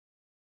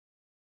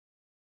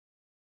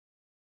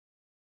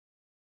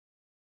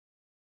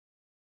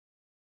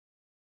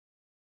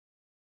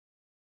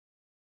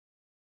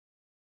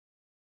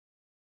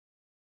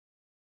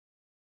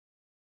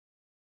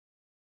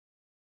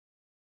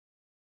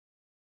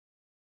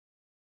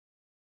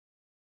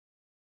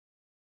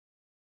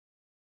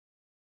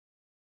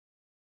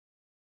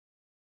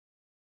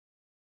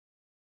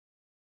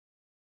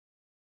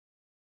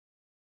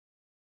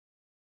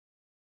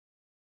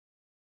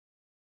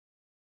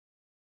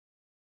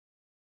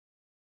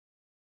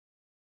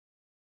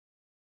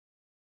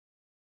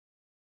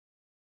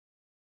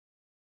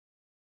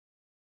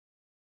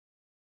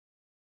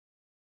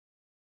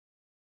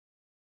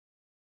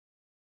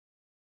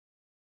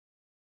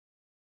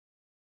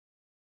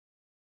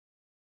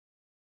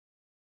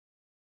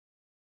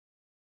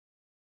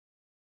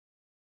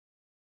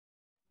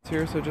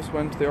Here, so I just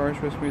went to the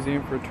Irish West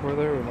Museum for a tour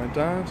there with my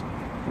dad,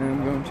 and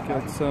I'm going to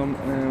get some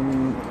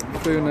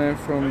food now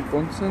from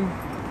Bunsen,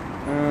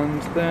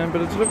 and then a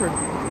bit of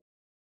Deliveroo.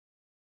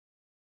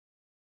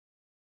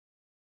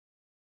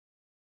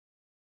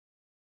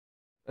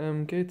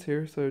 Gates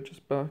here, so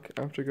just back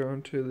after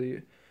going to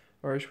the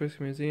Irish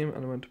Whiskey Museum,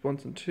 and I went to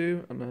Bunsen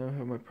too, and now I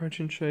have my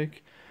protein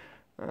shake,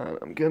 and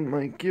I'm getting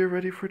my gear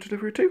ready for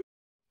delivery too.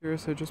 Here,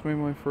 so I just made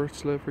my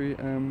first delivery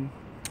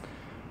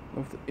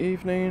of the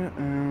evening,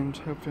 and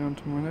hopefully on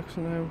to my next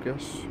one now, get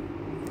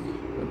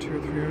 2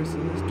 or 3 hours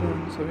of this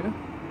done, so yeah.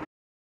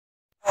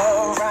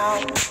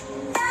 Around.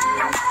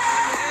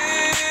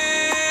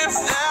 If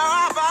there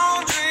are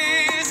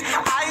boundaries,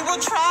 I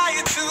will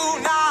try to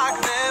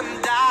knock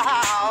them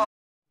down.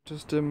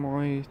 Just did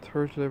my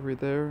third delivery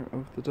there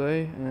of the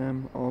day.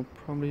 I'll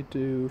probably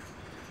do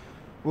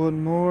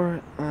one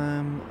more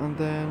and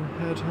then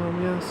head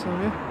home, yeah, so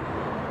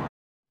yeah.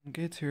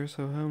 Gates here,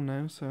 so home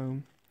now,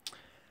 so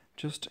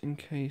just in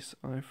case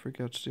I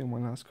forget to do my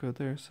last quote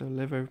there, so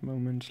live every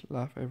moment,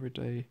 laugh every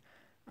day,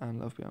 and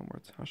love beyond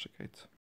words. #Gates.